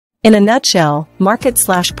In a nutshell,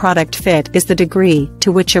 market/product fit is the degree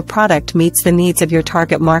to which your product meets the needs of your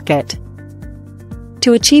target market.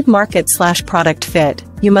 To achieve market/product fit,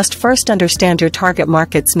 you must first understand your target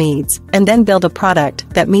market's needs, and then build a product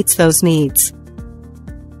that meets those needs.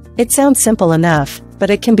 It sounds simple enough,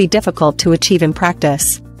 but it can be difficult to achieve in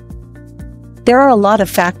practice. There are a lot of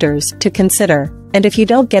factors to consider, and if you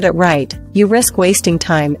don't get it right, you risk wasting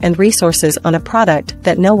time and resources on a product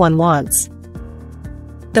that no one wants.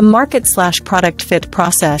 The market/product fit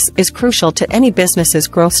process is crucial to any business's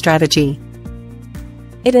growth strategy.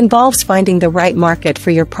 It involves finding the right market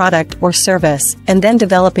for your product or service, and then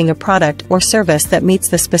developing a product or service that meets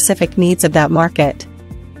the specific needs of that market.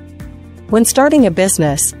 When starting a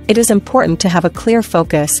business, it is important to have a clear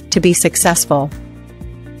focus to be successful.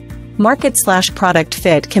 Market/product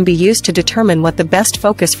fit can be used to determine what the best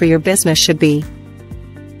focus for your business should be.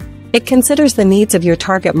 It considers the needs of your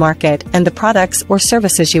target market and the products or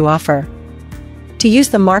services you offer. To use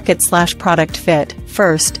the market/product fit,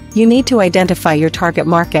 first, you need to identify your target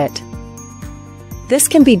market. This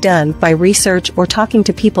can be done by research or talking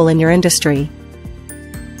to people in your industry.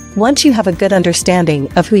 Once you have a good understanding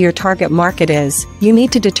of who your target market is, you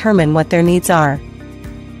need to determine what their needs are.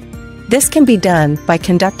 This can be done by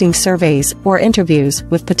conducting surveys or interviews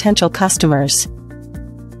with potential customers.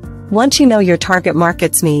 Once you know your target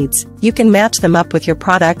market's needs, you can match them up with your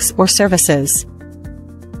products or services.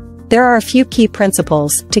 There are a few key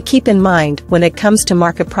principles to keep in mind when it comes to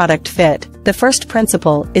market/product fit. The first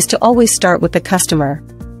principle is to always start with the customer.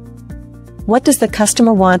 What does the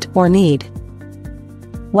customer want or need?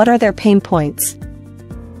 What are their pain points?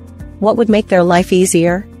 What would make their life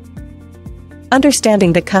easier?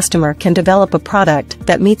 Understanding the customer can develop a product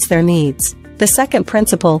that meets their needs. The second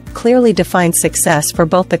principle clearly defines success for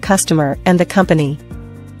both the customer and the company.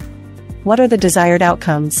 What are the desired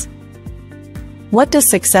outcomes? What does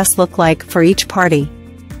success look like for each party?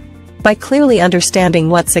 By clearly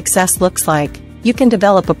understanding what success looks like, you can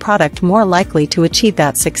develop a product more likely to achieve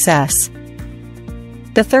that success.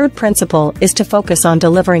 The third principle is to focus on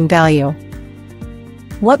delivering value.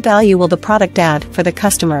 What value will the product add for the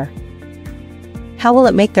customer? How will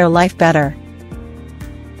it make their life better?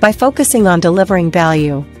 By focusing on delivering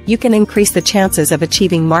value, you can increase the chances of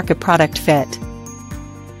achieving market/product fit.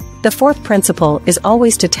 The fourth principle is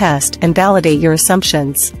always to test and validate your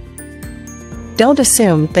assumptions. Don't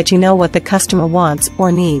assume that you know what the customer wants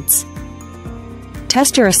or needs.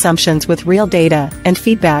 Test your assumptions with real data and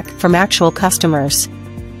feedback from actual customers.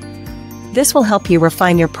 This will help you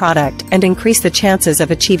refine your product and increase the chances of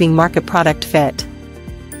achieving market/product fit.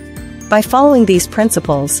 By following these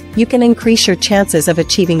principles, you can increase your chances of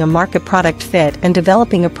achieving a market/product fit and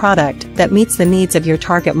developing a product that meets the needs of your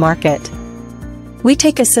target market. We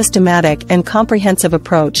take a systematic and comprehensive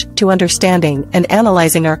approach to understanding and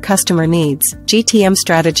analyzing our customer needs, GTM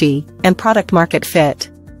strategy, and product market fit.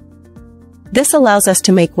 This allows us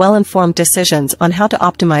to make well-informed decisions on how to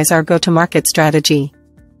optimize our go-to-market strategy.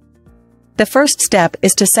 The first step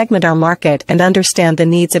is to segment our market and understand the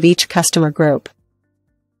needs of each customer group.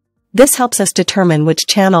 This helps us determine which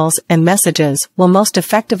channels and messages will most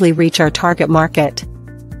effectively reach our target market.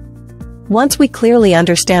 Once we clearly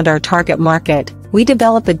understand our target market, we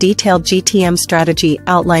develop a detailed GTM strategy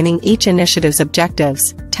outlining each initiative's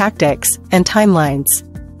objectives, tactics, and timelines.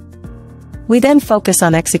 We then focus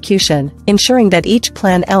on execution, ensuring that each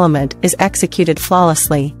plan element is executed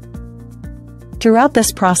flawlessly. Throughout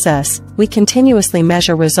this process, we continuously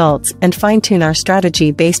measure results and fine-tune our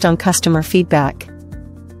strategy based on customer feedback.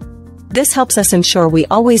 This helps us ensure we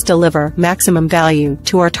always deliver maximum value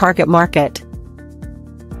to our target market.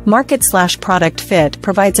 Market/product fit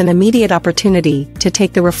provides an immediate opportunity to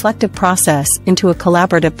take the reflective process into a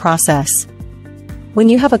collaborative process. When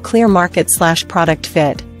you have a clear market/product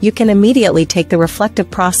fit, you can immediately take the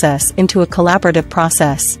reflective process into a collaborative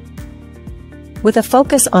process. With a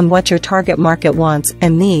focus on what your target market wants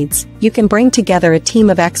and needs, you can bring together a team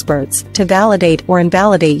of experts to validate or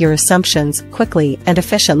invalidate your assumptions quickly and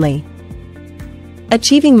efficiently.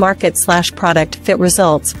 Achieving market/product fit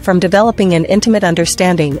results from developing an intimate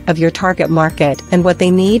understanding of your target market and what they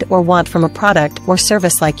need or want from a product or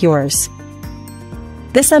service like yours.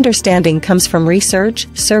 This understanding comes from research,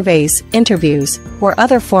 surveys, interviews, or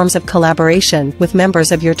other forms of collaboration with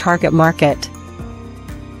members of your target market.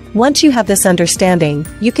 Once you have this understanding,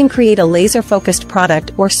 you can create a laser-focused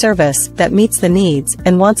product or service that meets the needs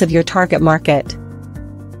and wants of your target market.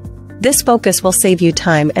 This focus will save you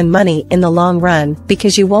time and money in the long run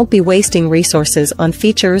because you won't be wasting resources on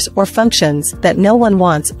features or functions that no one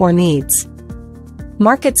wants or needs.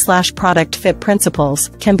 Market/product fit principles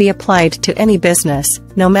can be applied to any business,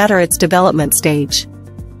 no matter its development stage.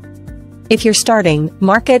 If you're starting,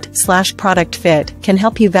 market/product fit can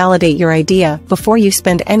help you validate your idea before you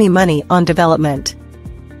spend any money on development.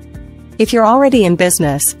 If you're already in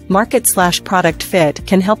business, market/product fit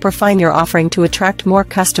can help refine your offering to attract more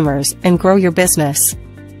customers and grow your business.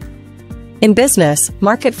 In business,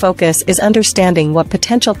 market focus is understanding what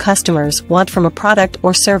potential customers want from a product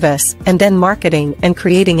or service and then marketing and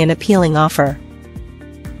creating an appealing offer.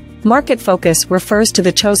 Market focus refers to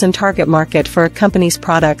the chosen target market for a company's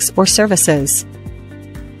products or services.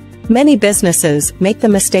 Many businesses make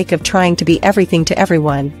the mistake of trying to be everything to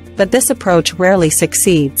everyone, but this approach rarely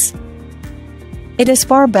succeeds. It is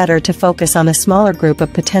far better to focus on a smaller group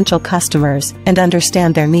of potential customers and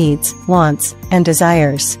understand their needs, wants, and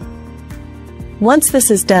desires. Once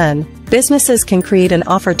this is done, businesses can create an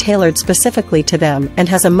offer tailored specifically to them and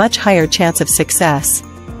has a much higher chance of success.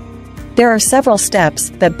 There are several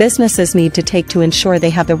steps that businesses need to take to ensure they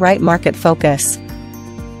have the right market focus.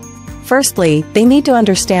 Firstly, they need to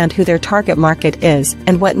understand who their target market is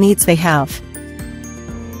and what needs they have.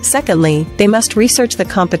 Secondly, they must research the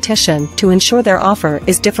competition to ensure their offer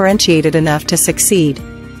is differentiated enough to succeed.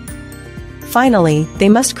 Finally, they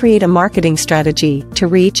must create a marketing strategy to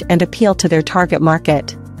reach and appeal to their target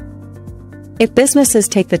market. If businesses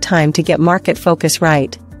take the time to get market focus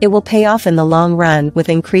right, it will pay off in the long run with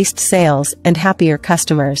increased sales and happier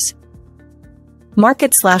customers.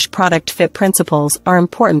 Market/product fit principles are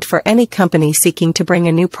important for any company seeking to bring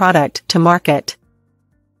a new product to market.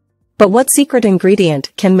 But what secret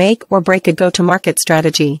ingredient can make or break a go-to-market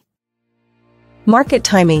strategy? Market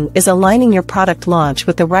timing is aligning your product launch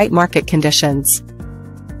with the right market conditions.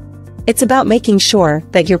 It's about making sure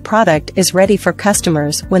that your product is ready for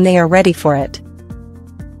customers when they are ready for it.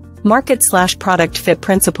 Market/product fit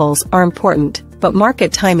principles are important, but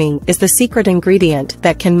market timing is the secret ingredient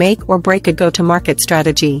that can make or break a go-to-market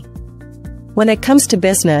strategy. When it comes to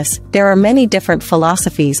business, there are many different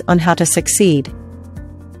philosophies on how to succeed.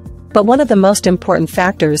 But one of the most important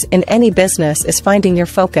factors in any business is finding your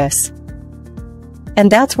focus.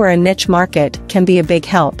 And that's where a niche market can be a big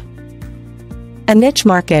help. A niche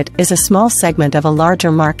market is a small segment of a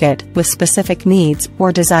larger market with specific needs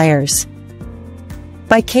or desires.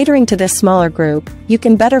 By catering to this smaller group, you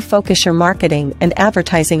can better focus your marketing and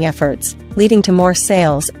advertising efforts, leading to more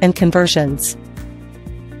sales and conversions.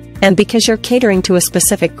 And because you're catering to a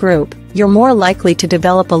specific group, you're more likely to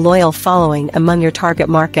develop a loyal following among your target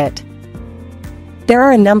market. There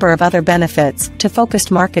are a number of other benefits to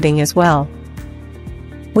focused marketing as well.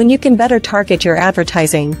 When you can better target your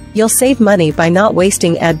advertising, you'll save money by not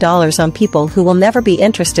wasting ad dollars on people who will never be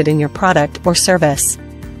interested in your product or service.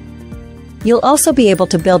 You'll also be able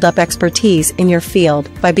to build up expertise in your field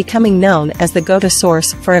by becoming known as the go-to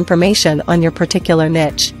source for information on your particular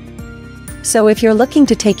niche. So if you're looking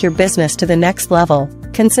to take your business to the next level,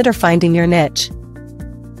 consider finding your niche.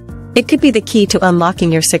 It could be the key to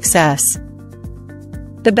unlocking your success.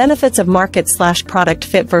 The benefits of market/product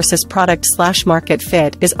fit versus product/market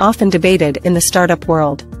fit is often debated in the startup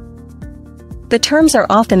world. The terms are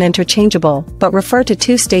often interchangeable, but refer to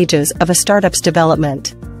two stages of a startup's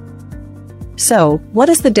development. So, what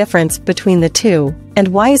is the difference between the two, and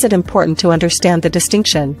why is it important to understand the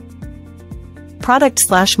distinction?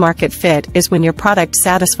 Product/market fit is when your product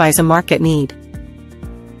satisfies a market need.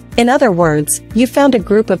 In other words, you found a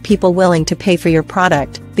group of people willing to pay for your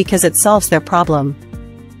product because it solves their problem.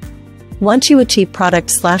 Once you achieve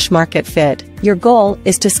product/market fit, your goal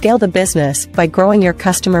is to scale the business by growing your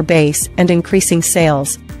customer base and increasing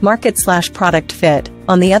sales. Market/product fit,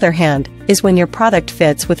 on the other hand, is when your product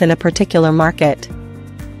fits within a particular market.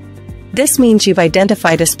 This means you've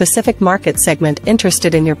identified a specific market segment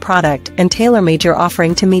interested in your product and tailor-made your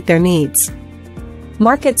offering to meet their needs.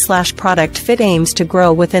 Market/product fit aims to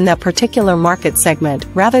grow within that particular market segment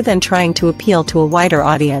rather than trying to appeal to a wider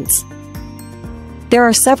audience. There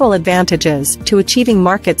are several advantages to achieving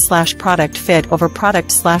market/product fit over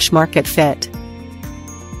product/market fit.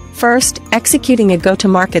 First, executing a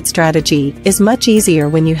go-to-market strategy is much easier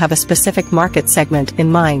when you have a specific market segment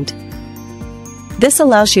in mind. This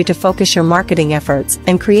allows you to focus your marketing efforts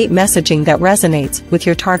and create messaging that resonates with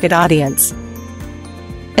your target audience.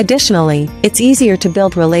 Additionally, it's easier to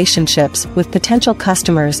build relationships with potential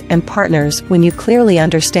customers and partners when you clearly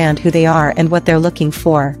understand who they are and what they're looking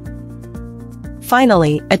for.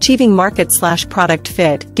 Finally, achieving market/product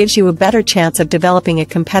fit gives you a better chance of developing a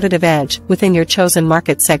competitive edge within your chosen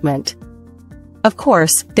market segment. Of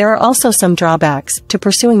course, there are also some drawbacks to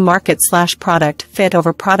pursuing market/product fit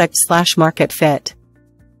over product/market fit.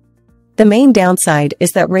 The main downside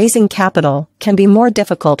is that raising capital can be more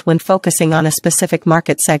difficult when focusing on a specific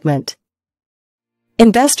market segment.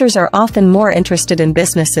 Investors are often more interested in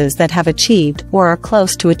businesses that have achieved or are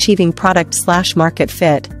close to achieving product/market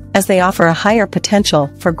fit, as they offer a higher potential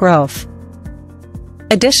for growth.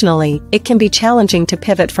 Additionally, it can be challenging to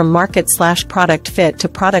pivot from market/product fit to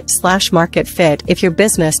product/market fit if your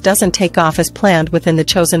business doesn't take off as planned within the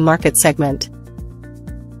chosen market segment.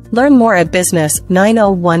 Learn more at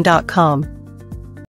business901.com.